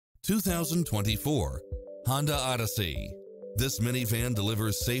2024 Honda Odyssey. This minivan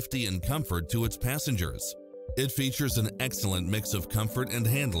delivers safety and comfort to its passengers. It features an excellent mix of comfort and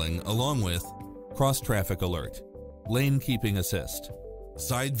handling along with cross-traffic alert, lane keeping assist,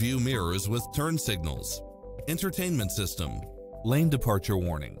 side view mirrors with turn signals, entertainment system, lane departure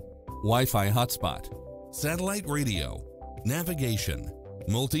warning, Wi-Fi hotspot, satellite radio, navigation,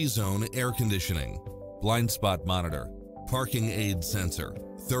 multi-zone air conditioning, blind spot monitor, parking aid sensor,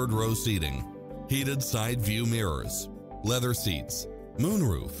 third row seating, heated side view mirrors, leather seats,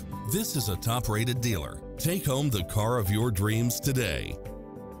 moonroof. This is a top-rated dealer. Take home the car of your dreams today.